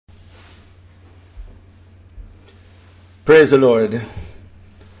Praise the Lord.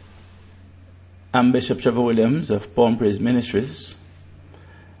 I'm Bishop Trevor Williams of Palm Praise Ministries,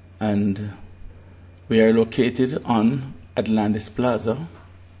 and we are located on Atlantis Plaza,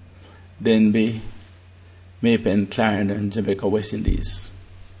 Denby, Maypen, Clarendon, Jamaica, West Indies.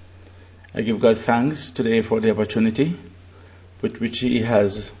 I give God thanks today for the opportunity with which He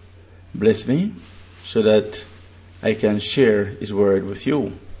has blessed me so that I can share His word with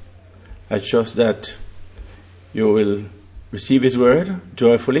you. I trust that you will receive His word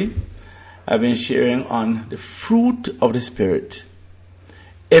joyfully. I've been sharing on the fruit of the Spirit,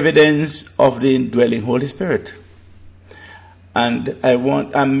 evidence of the indwelling Holy Spirit. And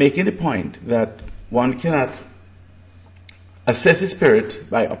I'm making the point that one cannot assess the Spirit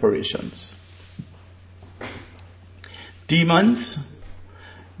by operations. Demons,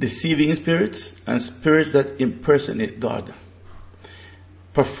 deceiving spirits, and spirits that impersonate God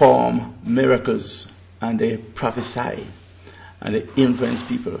perform miracles, and they prophesy, and they influence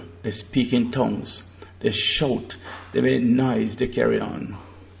people. They speak in tongues, they shout, they make noise, they carry on.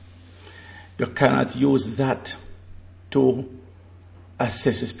 You cannot use that to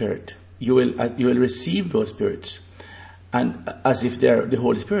assess a spirit. You will receive those spirits, and as if they are the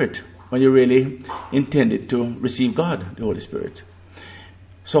Holy Spirit, when you really intended to receive God, the Holy Spirit.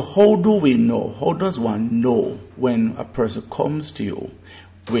 So how do we know? How does one know when a person comes to you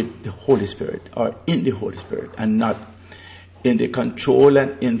with the Holy Spirit, or in the Holy Spirit, and not in the control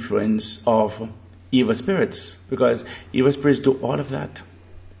and influence of evil spirits? Because evil spirits do all of that.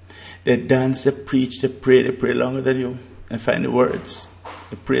 They dance, they preach, they pray longer than you, and find the words.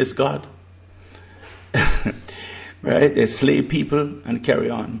 They praise God. Right? They slay people and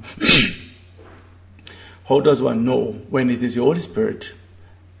carry on. How does one know when it is the Holy Spirit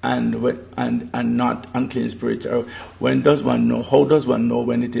and not unclean spirit? Or when does one know? How does one know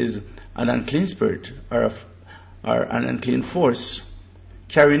when it is an unclean spirit or an unclean force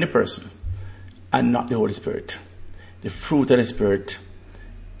carrying the person and not the Holy Spirit? The fruit of the Spirit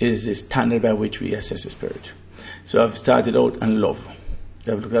is the standard by which we assess the Spirit. So I've started out on love.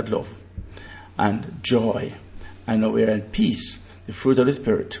 I've looked at love and joy, and now we are in peace, the fruit of the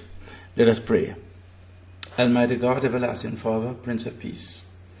Spirit. Let us pray. Almighty God, everlasting Father, Prince of Peace,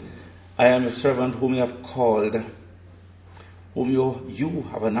 I am a servant whom you have called, whom you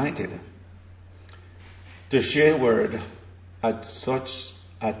have anointed, to share a word at such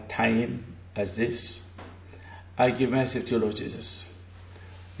a time as this. I give myself to you, Lord Jesus.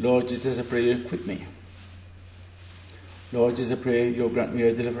 Lord Jesus, I pray you equip me. Lord Jesus, I pray you grant me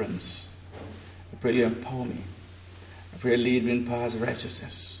your deliverance. I pray you empower me. I pray you lead me in paths of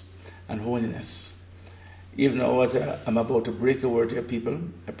righteousness and holiness. Even though as I'm about to break a word to your people,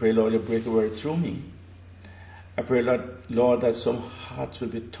 I pray, Lord, you break a word through me. I pray, Lord, that some hearts will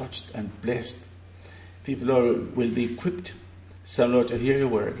be touched and blessed. People, Lord, will be equipped. Some, Lord, to hear your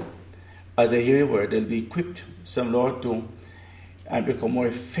word. As they hear your word, they'll be equipped. Some, Lord, to become more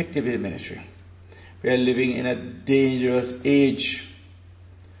effective in ministry. We are living in a dangerous age.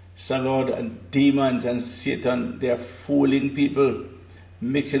 Some, Lord, and demons and Satan, they are fooling people,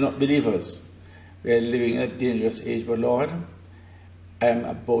 mixing up believers. We are living in a dangerous age, but Lord, I am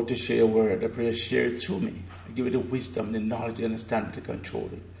about to share your word. I pray you share it through me. I give you the wisdom, the knowledge, the understanding to control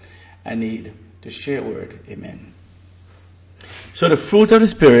it. I need to share your word. Amen. So the fruit of the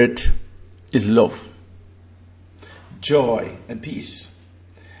Spirit is love, joy, and peace.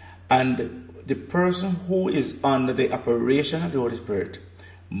 And the person who is under the operation of the Holy Spirit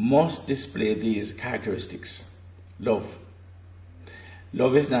must display these characteristics. Love.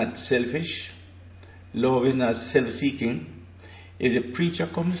 Love is not selfish. Love is not self-seeking. If the preacher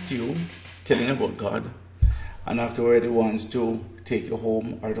comes to you telling about God, and afterward he wants to take you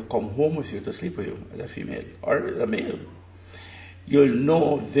home or to come home with you to sleep with you as a female or a male, you'll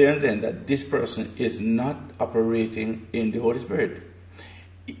know there and then that this person is not operating in the Holy Spirit.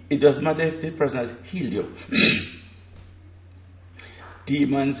 It doesn't matter if this person has healed you.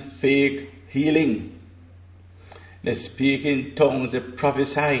 Demons fake healing. They speak in tongues, they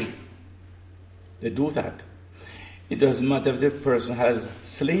prophesy. They do that. It doesn't matter if the person has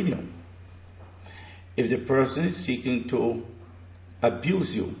slain you. If the person is seeking to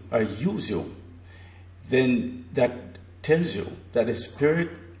abuse you or use you, then that tells you that the spirit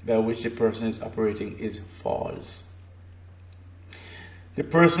by which the person is operating is false. The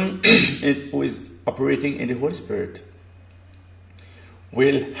person who is operating in the Holy Spirit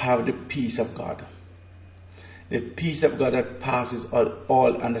will have the peace of God. The peace of God that passes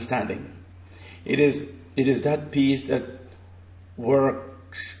all understanding. It is that peace that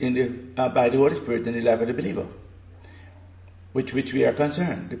works by the Holy Spirit in the life of the believer. which we are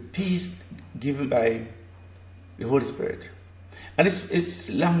concerned. The peace given by the Holy Spirit. And it's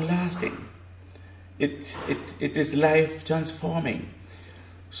long lasting. It is life transforming.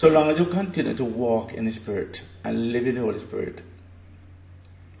 So long as you continue to walk in the Spirit and live in the Holy Spirit,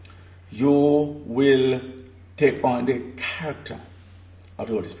 you will take on the character of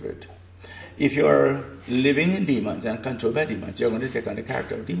the Holy Spirit. If you're living in demons and controlled by demons, you're going to take on the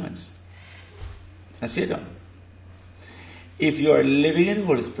character of demons and Satan. If you are living in the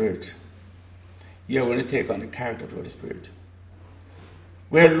Holy Spirit, you're going to take on the character of the Holy Spirit.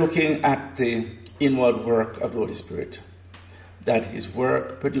 We're looking at the inward work of the Holy Spirit, that His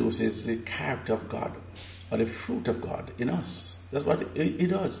work produces the character of God, or the fruit of God in us. That's what it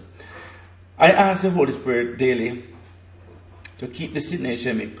does. I ask the Holy Spirit daily to keep the sin nature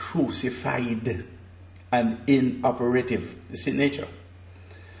in me crucified and inoperative, the sin nature.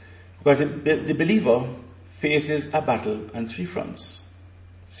 Because the believer faces a battle on three fronts.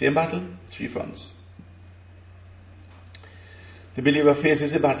 Same battle, three fronts. The believer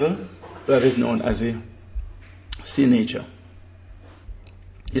faces a battle that is known as the sin nature.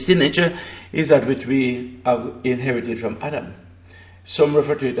 The sin nature is that which we have inherited from Adam. Some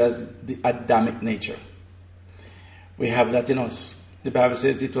refer to it as the Adamic nature. We have that in us. The Bible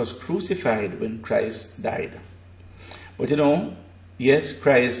says it was crucified when Christ died. But yes,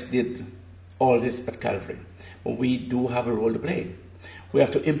 Christ did all this at Calvary. But we do have a role to play. We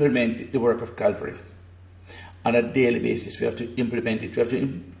have to implement the work of Calvary. On a daily basis, we have to implement it. We have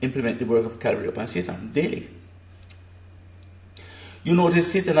to implement the work of Calvary upon Satan daily. You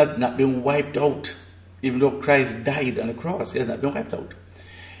notice Satan has not been wiped out. Even though Christ died on the cross, he has not been wiped out.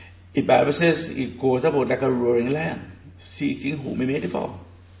 The Bible says he goes about like a roaring lion, seeking whom he may devour.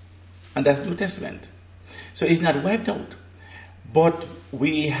 And that's New Testament. So he's not wiped out. But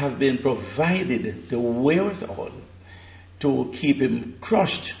we have been provided the wherewithal to keep him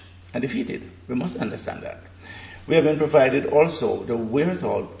crushed and defeated. We must understand that. We have been provided also the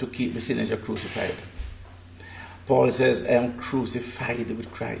wherewithal to keep the sinner crucified. Paul says, I am crucified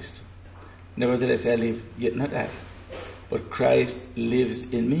with Christ. Nevertheless I live, yet not I, but Christ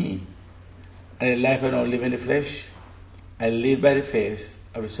lives in me. And in life I don't live in the flesh. I live by the faith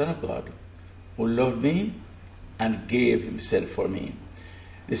of the Son of God, who loved me and gave himself for me.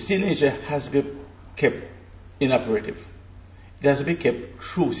 The sin nature has to be kept inoperative. It has to be kept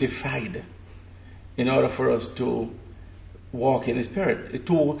crucified in order for us to walk in the Spirit.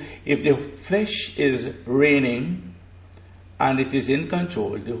 If the flesh is reigning and it is in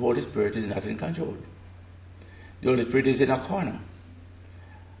control, the Holy Spirit is not in control. The Holy Spirit is in a corner.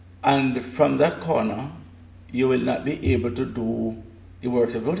 And from that corner, you will not be able to do the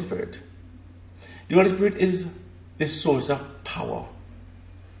works of the Holy Spirit. The Holy Spirit is the source of power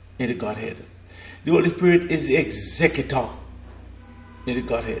in the Godhead. The Holy Spirit is the executor in the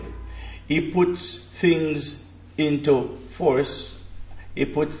Godhead. He puts things into force. He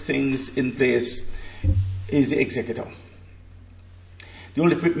puts things in place. He is the executor. The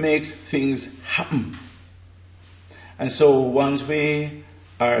Holy Spirit makes things happen. And so once we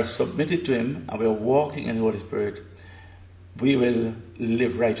are submitted to Him and we are walking in the Holy Spirit, we will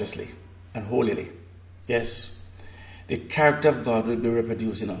live righteously and holily. Yes. The character of God will be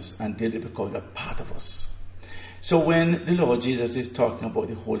reproduced in us until it becomes a part of us. So when the Lord Jesus is talking about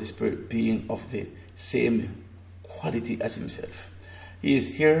the Holy Spirit being of the same quality as Himself, He is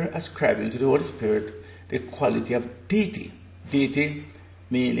here ascribing to the Holy Spirit the quality of deity. Deity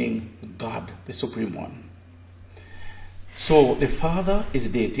meaning God, the Supreme One. So the Father is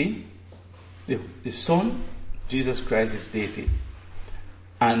deity, the Son, Jesus Christ, is deity,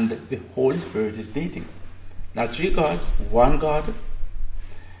 and the Holy Spirit is deity. Not three gods, one God,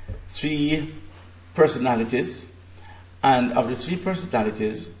 three personalities, and of the three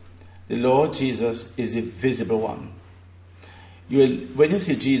personalities, the Lord Jesus is the visible one. When you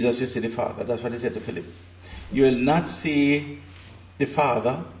see Jesus, you see the Father. That's what He said to Philip. You will not see the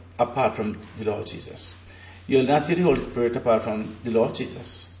Father apart from the Lord Jesus. You will not see the Holy Spirit apart from the Lord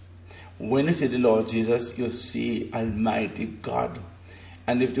Jesus. When you see the Lord Jesus, you see Almighty God.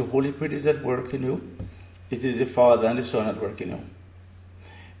 And if the Holy Spirit is at work in you, it is the Father and the Son at work in you.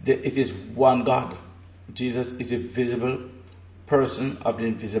 It is one God. Jesus is a visible person of the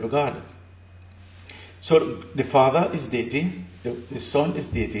invisible God. So the Father is deity, the Son is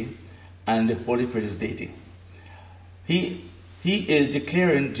deity, and the Holy Spirit is deity. He is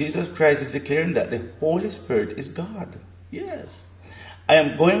declaring, Jesus Christ is declaring that the Holy Spirit is God. Yes. I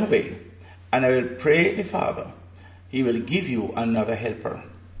am going away, and I will pray the Father. He will give you another helper,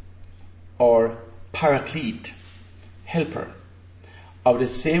 or paraclete, helper, of the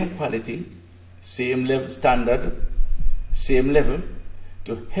same quality, same level, standard, same level,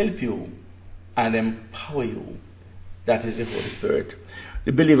 to help you and empower you That is the Holy Spirit.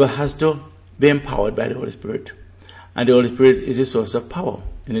 The believer has to be empowered by the Holy Spirit. And the Holy Spirit is a source of power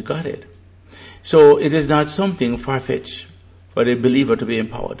in the Godhead. So it is not something far-fetched for the believer to be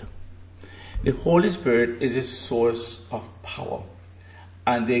empowered. The Holy Spirit is a source of power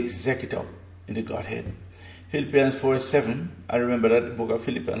and the executor in the Godhead. Philippians 4:7, I remember that the book of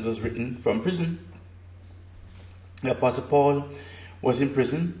Philippians was written from prison. The Apostle Paul was in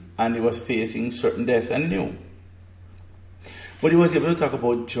prison and he was facing certain death, and he knew. But he was able to talk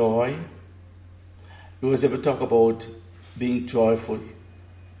about joy. He was able to talk about being joyful.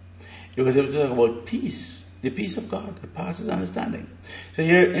 He was able to talk about peace, the peace of God that passes understanding. So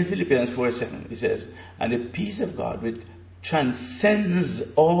here in Philippians 4:7, he says, and the peace of God which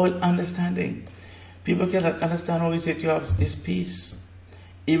transcends all understanding. People cannot understand how we say to have this peace,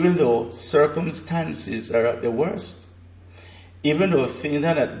 even though circumstances are at the worst, even though things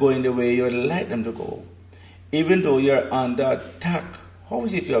are not going the way you would like them to go, even though you're under attack. How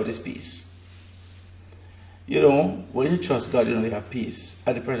is it you have this peace? You know, when you trust God, you know you have peace.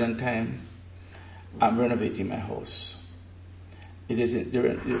 At the present time, I'm renovating my house. It is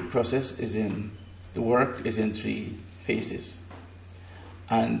the process is in the work is in 3 phases,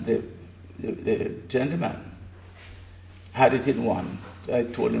 and the gentleman had it in one. I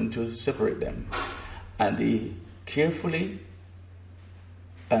told him to separate them, and he carefully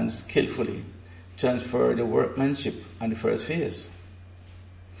and skillfully transferred the workmanship on the first phase.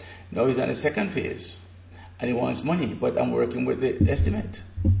 Now he's on the second phase, and he wants money, but I'm working with the estimate.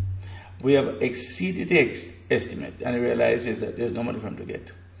 We have exceeded the estimate, and he realizes that there's no money for him to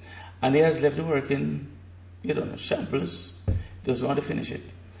get. And he has left the work in, shambles, doesn't want to finish it.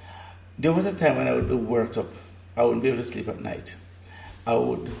 There was a time when I would be worked up. I wouldn't be able to sleep at night. I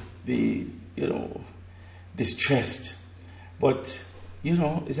would be, distressed. But,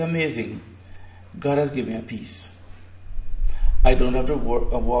 it's amazing. God has given me a peace. I don't have to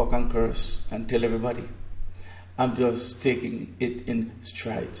walk and curse and tell everybody. I'm just taking it in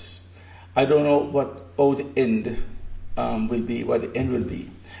strides. I don't know how the end will be, what the end will be.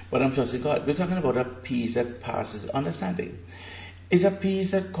 But I'm trusting God. We're talking about a peace that passes understanding. It's a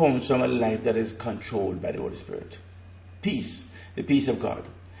peace that comes from a life that is controlled by the Holy Spirit. Peace, the peace of God.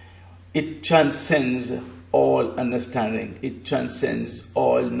 It transcends all understanding. It transcends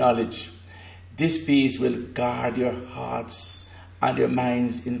all knowledge. This peace will guard your hearts and your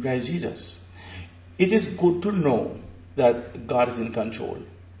minds in Christ Jesus. It is good to know that God is in control.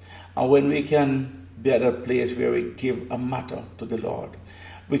 And when we can be at a place where we give a matter to the Lord,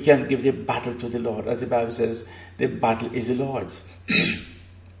 we can give the battle to the Lord. As the Bible says, the battle is the Lord's.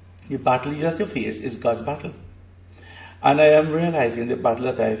 The battle you have to face is God's battle. And I am realizing the battle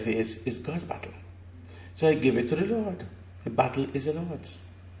that I face is God's battle. So I give it to the Lord. The battle is the Lord's.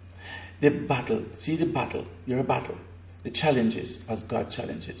 The battle, see the battle, your battle. The challenges as God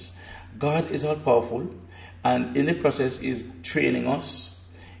challenges. God is all powerful, and in the process is training us.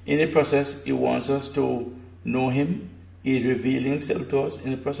 In the process, He wants us to know Him. He is revealing Himself to us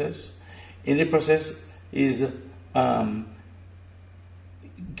in the process. In the process is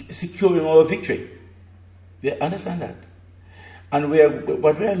securing our victory. They understand that. And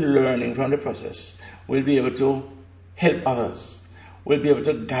what we are learning from the process, we'll be able to help others. We'll be able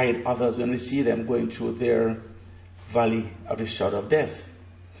to guide others when we see them going through their valley of the shadow of death.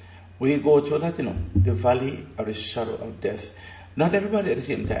 We go through that, the valley of the shadow of death. Not everybody at the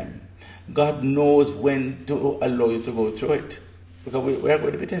same time. God knows when to allow you to go through it, because we are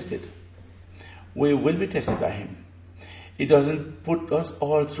going to be tested. We will be tested by Him. He doesn't put us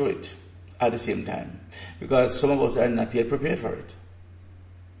all through it at the same time, because some of us are not yet prepared for it.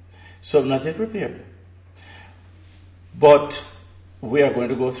 Some not yet prepared. But we are going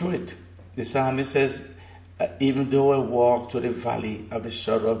to go through it. The psalmist says, even though I walk through the valley of the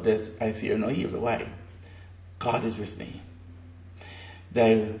shadow of death, I fear no evil. Why? God is with me.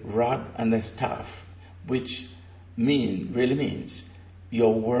 Thy rod and thy staff, which really means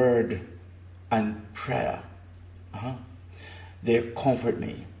your word and prayer, they comfort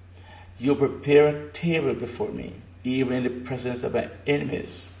me. You prepare a table before me, even in the presence of my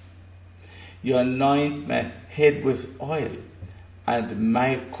enemies. You anoint my head with oil, and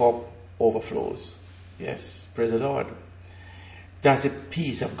my cup overflows. Yes, praise the Lord. That's the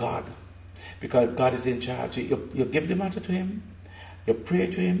peace of God, because God is in charge. You give the matter to Him, you pray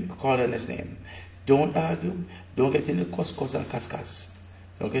to Him, you call on His name. Don't argue, don't get into cuss and cuss.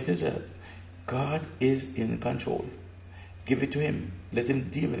 Don't get into that. God is in control. Give it to Him. Let Him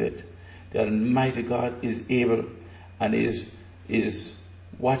deal with it. The Almighty God is able and is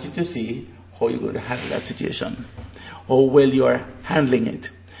watching to see how you're going to handle that situation, how well you are handling it.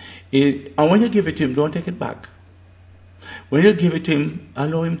 And when you give it to Him, don't take it back. When you give it to him,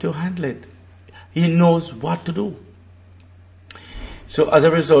 allow him to handle it. He knows what to do. So as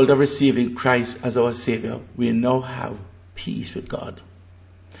a result of receiving Christ as our Savior, we now have peace with God.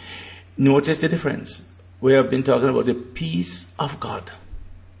 Notice the difference. We have been talking about the peace of God.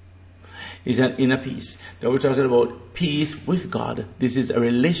 It's an inner peace. Now we're talking about peace with God. This is a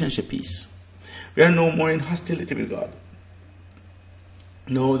relationship peace. We are no more in hostility with God.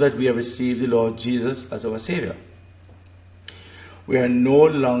 Know that we have received the Lord Jesus as our Savior. We are no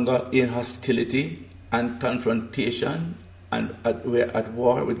longer in hostility and confrontation, and we are at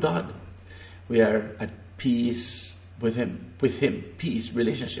war with God. We are at peace with Him, peace,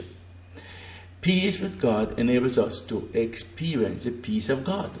 relationship. Peace with God enables us to experience the peace of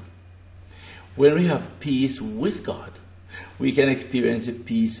God. When we have peace with God, we can experience the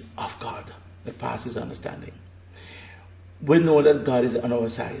peace of God that passes understanding. We know that God is on our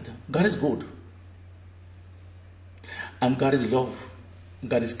side. God is good. And God is love.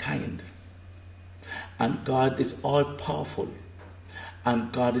 God is kind. And God is all powerful.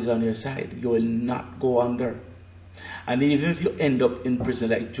 And God is on your side. You will not go under. And even if you end up in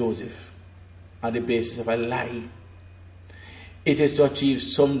prison like Joseph, on the basis of a lie, it is to achieve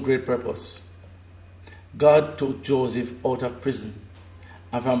some great purpose. God took Joseph out of prison,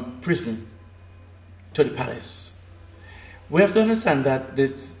 and from prison to the palace. We have to understand that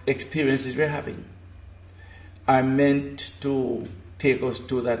the experiences we're having are meant to take us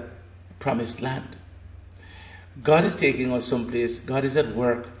to that promised land. God is taking us someplace. God is at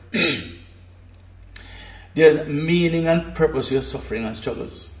work. There's meaning and purpose to your suffering and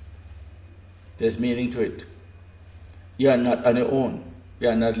struggles. There's meaning to it. You are not on your own. You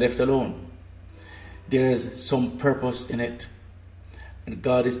are not left alone. There is some purpose in it. And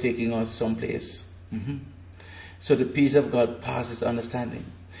God is taking us someplace. So the peace of God passes understanding.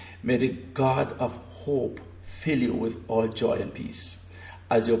 May the God of hope fill you with all joy and peace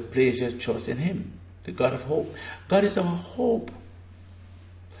as you place your trust in Him, the God of hope. God is our hope.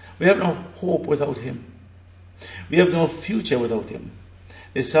 We have no hope without Him. We have no future without Him.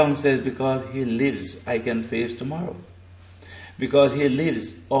 The song says, because He lives, I can face tomorrow. Because He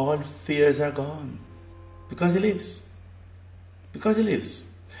lives, all fears are gone. Because He lives. Because He lives.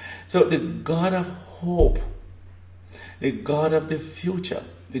 So the God of hope, the God of the future,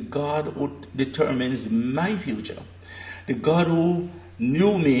 the God who determines my future, the God who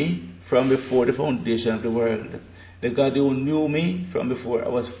knew me from before the foundation of the world, the God who knew me from before I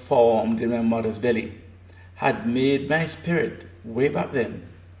was formed in my mother's belly, had made my spirit way back then,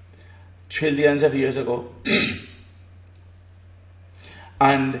 trillions of years ago.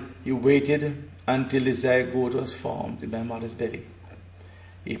 And He waited until the zygote was formed in my mother's belly.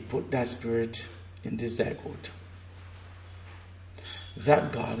 He put that spirit in the zygote.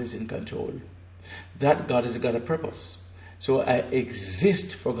 That God is in control. That God is a God of purpose. So I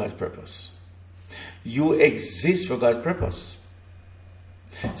exist for God's purpose. You exist for God's purpose.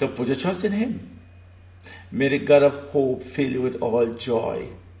 So put your trust in Him. May the God of hope fill you with all joy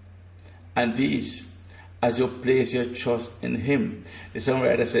and peace as you place your trust in Him. The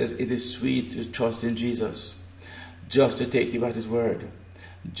songwriter says, it is sweet to trust in Jesus, just to take Him at His word,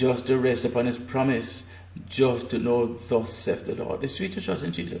 just to rest upon His promise, just to know thus saith the Lord. It's sweet to trust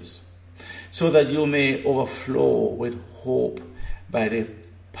in Jesus, so that you may overflow with hope by the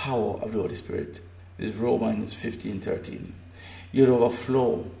power of the Holy Spirit. This is Romans 15:13. You'll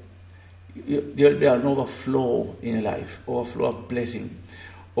overflow. There'll be an overflow in your life, overflow of blessing,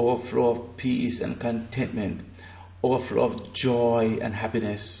 overflow of peace and contentment, overflow of joy and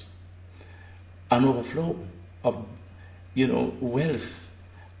happiness, an overflow of, wealth,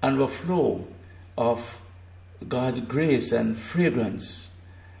 an overflow of God's grace and fragrance.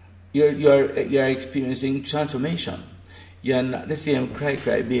 You're experiencing transformation. You're not the same cry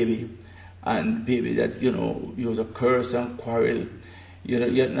baby and baby that use a curse and quarrel.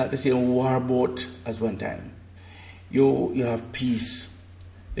 You're not the same war boat as one time. You have peace.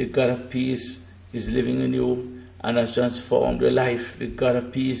 The God of peace is living in you and has transformed your life. The God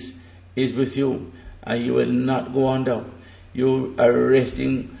of peace is with you, and you will not go under. You are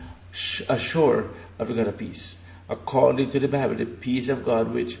resting assured of the God of peace. According to the Bible, the peace of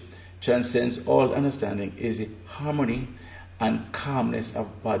God, which transcends all understanding, is the harmony and calmness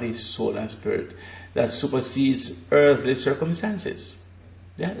of body, soul, and spirit that supersedes earthly circumstances.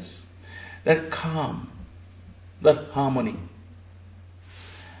 Yes, that calm, that harmony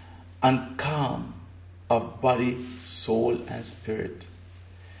and calm of body, soul, and spirit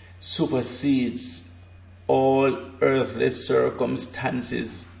supersedes all earthly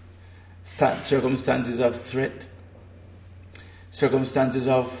circumstances of threat, circumstances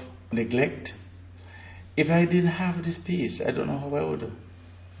of neglect. If I didn't have this peace, I don't know how I would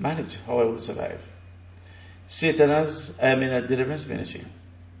manage, how I would survive. Satan has, I am in a deliverance ministry,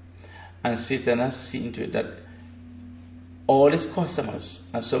 and Satan has seen to it that all his customers,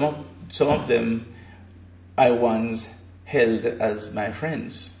 and some of them I once held as my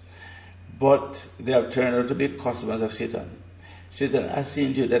friends, but they have turned out to be customers of Satan. Satan has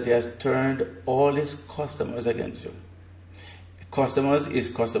seen to it that he has turned all his customers against you. Customers is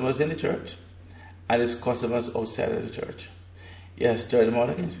customers in the church, and his customers outside of the church. He has turned them all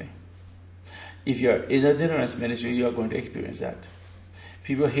against me. If you are in a deliverance ministry, you are going to experience that.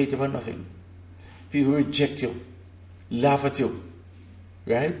 People hate you for nothing. People reject you, laugh at you,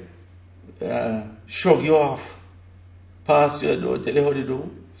 right? Shrug you off, pass you a door, tell you how to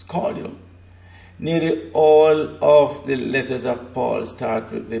do, scold you. Nearly all of the letters of Paul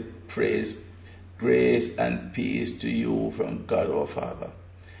start with the praise, grace and peace to you from God our Father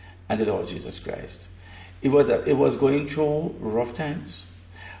and the Lord Jesus Christ. It was going through rough times,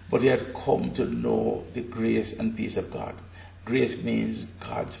 but he had come to know the grace and peace of God. Grace means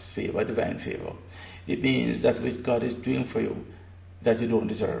God's favor, divine favor. It means that which God is doing for you that you don't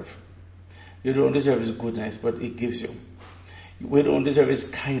deserve. You don't deserve his goodness, but he gives you. We don't deserve his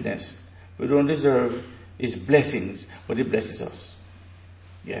kindness. We don't deserve his blessings, but he blesses us.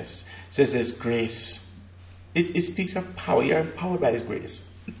 Yes. So it says grace. It speaks of power. You're empowered by his grace.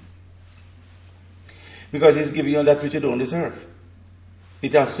 Because he's giving you that which you don't deserve.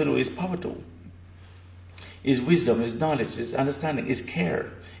 It has to do with his power too. His wisdom, his knowledge, his understanding, his care,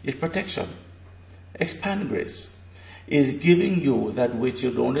 his protection. Expand grace. Is giving you that which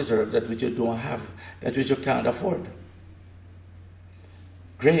you don't deserve, that which you don't have, that which you can't afford.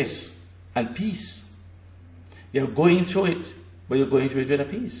 Grace and peace. You're going through it, but you're going through it with a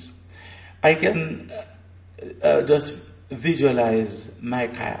peace. I can just visualize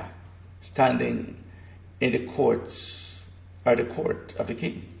Micaiah standing in the courts, or the court of the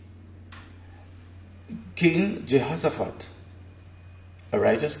king. King Jehoshaphat, a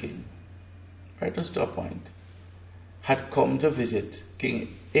righteous king, righteous to a point, had come to visit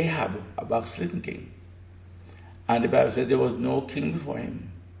King Ahab, a backslidden king. And the Bible says there was no king before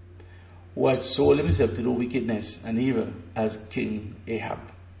him who had sold himself to do wickedness and evil as King Ahab.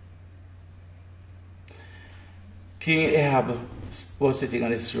 King Ahab was sitting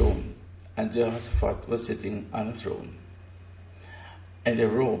on his throne, and Jehoshaphat was sitting on a throne in their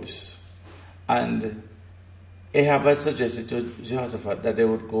robes. And Ahab had suggested to Jehoshaphat that they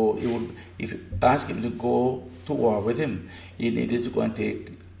would go, if you ask him to go to war with him, he needed to go and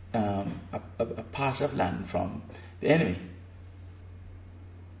take a part of land from the enemy.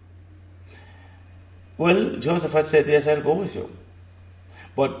 Well, Jehoshaphat said, yes, I'll go with you.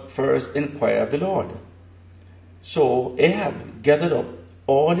 But first inquire of the Lord. So Ahab gathered up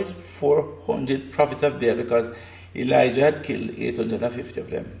all his 400 prophets of Baal, because Elijah had killed 850 of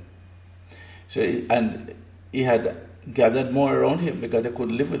them. So, and he had gathered more around him because they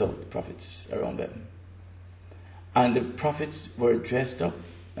couldn't live without the prophets around them. And the prophets were dressed up,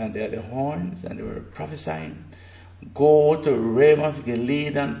 and they had the horns, and they were prophesying. Go to Ramoth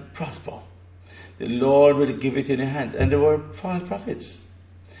Gilead and prosper. The Lord will give it in your hands. And they were false prophets.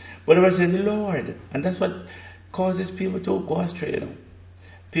 But they were saying the Lord. And that's what causes people to go astray, you know.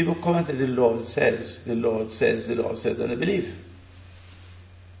 People come and say, the Lord says, the Lord says, the Lord says, and they believe.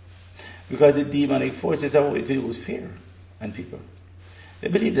 Because the demonic forces are way to use fear on people. They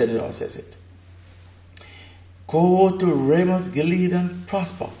believe that the Lord says it. Go to Ramoth Gilead and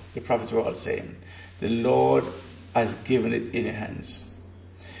prosper, the prophets were all saying. The Lord has given it in your hands.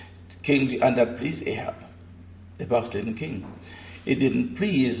 And that pleased Ahab, the backslidden king. It didn't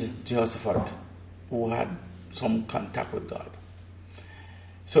please Jehoshaphat, who had some contact with God.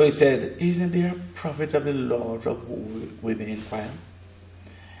 So he said, isn't there a prophet of the Lord of whom we may inquire?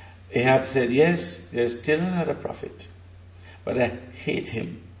 Ahab said, yes, there's still another prophet, but I hate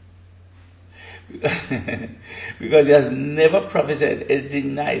him. Because he has never prophesied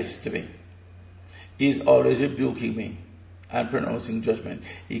anything nice to me. He's always rebuking me and pronouncing judgment.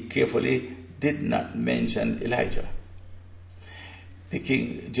 He carefully did not mention Elijah. The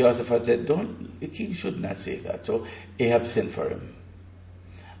king, Jehoshaphat said, the king should not say that. So Ahab sent for him.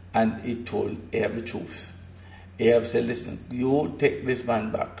 And he told Ahab the truth. Ahab said, listen, you take this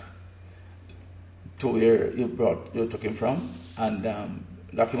man back to where you took him from, and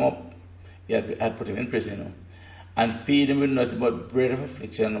lock him up. He had put him in prison, you know, and feed him with nothing but bread of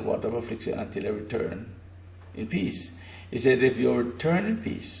affliction and water of affliction until I return in peace. He said, if you return in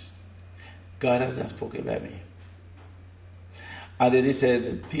peace, God has not spoken by me. And then he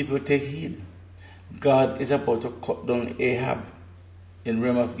said, people take heed. God is about to cut down Ahab in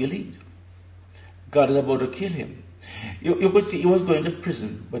Ramoth Gilead. God is about to kill him. You could see he was going to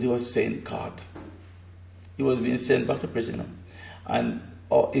prison, but he was saying God. He was being sent back to prison. And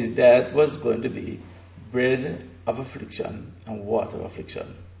his death was going to be bread of affliction and water of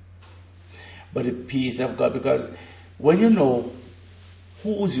affliction. But the peace of God, because when you know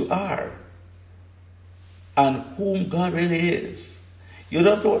whose you are and whom God really is, you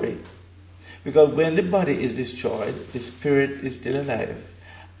don't have to worry. Because when the body is destroyed, the spirit is still alive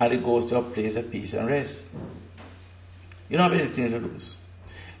and it goes to a place of peace and rest. You don't have anything to lose.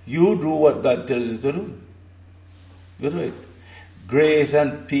 You do what God tells you to do. You do it. Grace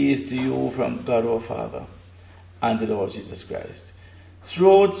and peace to you from God our Father and the Lord Jesus Christ.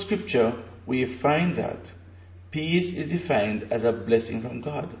 Throughout Scripture, we find that peace is defined as a blessing from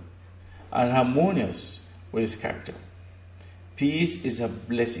God and harmonious with His character. Peace is a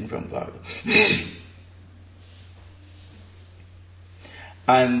blessing from God.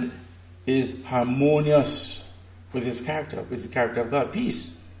 And is harmonious with His character, with the character of God.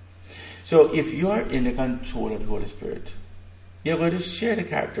 Peace. So if you are in the control of the Holy Spirit, you're going to share the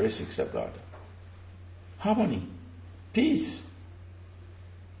characteristics of God. Harmony. Peace.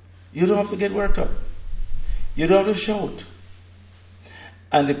 You don't have to get worked up. You don't have to shout.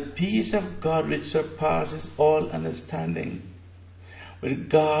 And the peace of God which surpasses all understanding will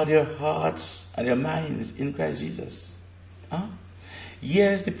guard your hearts and your minds in Christ Jesus. Huh?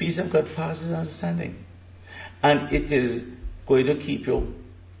 Yes, the peace of God passes understanding. And it is going to keep you.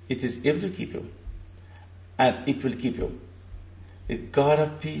 It is able to keep you. And it will keep you. The God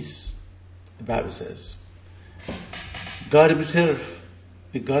of peace, the Bible says, God Himself,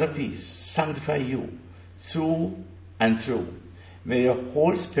 the God of peace, sanctify you through and through. May your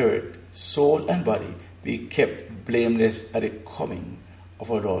whole spirit, soul, and body be kept blameless at the coming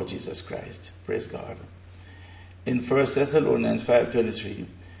of our Lord Jesus Christ. Praise God. In 1 Thessalonians 5:23,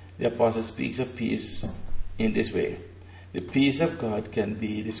 the apostle speaks of peace in this way. The peace of God can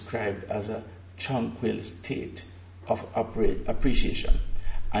be described as a tranquil state of appreciation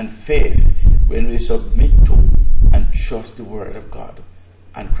and faith when we submit to and trust the Word of God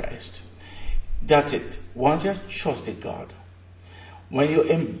and Christ. That's it. Once you have trusted God, when you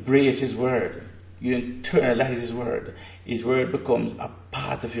embrace His Word, you internalize His Word becomes a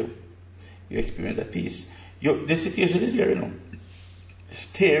part of you. You experience that peace. The situation is there,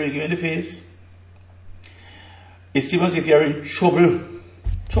 staring you in the face. It seems as if you are in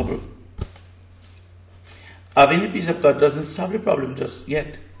trouble. Having the peace of God doesn't solve the problem just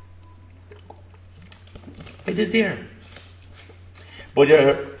yet. It is there. But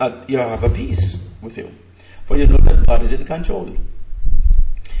you have a peace with you. For you know that God is in control.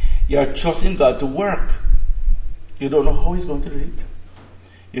 You are trusting God to work. You don't know how He's going to do it.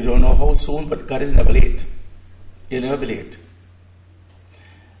 You don't know how soon, but God is never late. He'll never be late.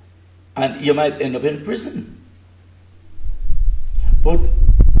 And you might end up in prison. But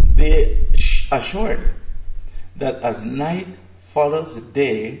be assured that as night follows the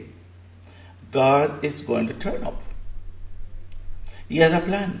day, God is going to turn up. He has a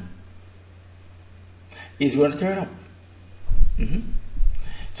plan. He's going to turn up.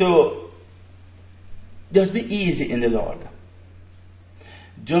 So, just be easy in the Lord.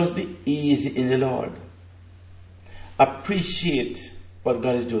 Just be easy in the Lord. Appreciate what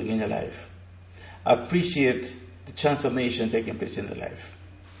God is doing in your life. Appreciate the transformation taking place in your life.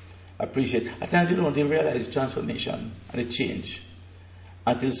 Appreciate. At times you don't even realize the transformation and the change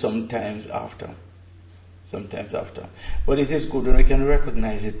until sometimes after. But it is good when we can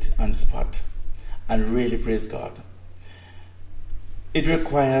recognize it on spot and really praise God. It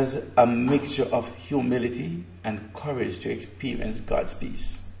requires a mixture of humility and courage to experience God's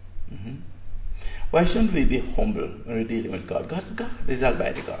peace. Why shouldn't we be humble when we're dealing with God? God is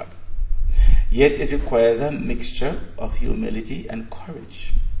Almighty God. Yet it requires a mixture of humility and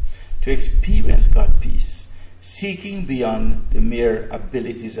courage to experience God's peace, seeking beyond the mere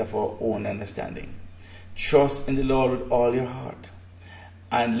abilities of our own understanding. Trust in the Lord with all your heart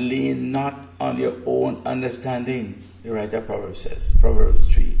and lean not on your own understanding, the writer of Proverbs says. Proverbs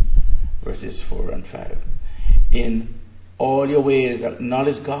 3, verses 4 and 5. In all your ways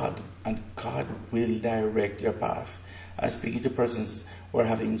acknowledge God, and God will direct your path. I'm speaking to persons who are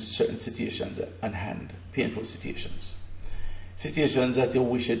having certain situations at hand, painful situations. Situations that you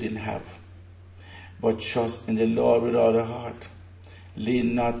wish you didn't have. But trust in the Lord with all your heart.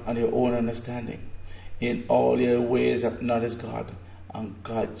 Lean not on your own understanding. In all your ways acknowledge God, and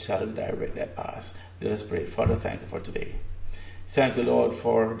God shall direct their paths. Let us pray. Father, thank you for today. Thank you, Lord,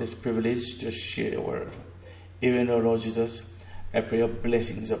 for this privilege to share your word. Even though, Lord Jesus, I pray your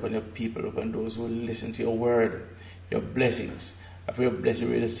blessings upon your people, upon those who listen to your word, your blessings. I pray your blessing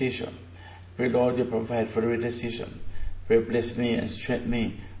radio station. I Pray, Lord, you provide for the decision. Pray, bless me and strengthen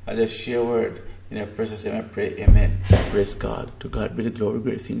me as I share word. In your precious name I pray, amen. Praise God. To God be the glory,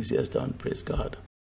 great things he has done. Praise God.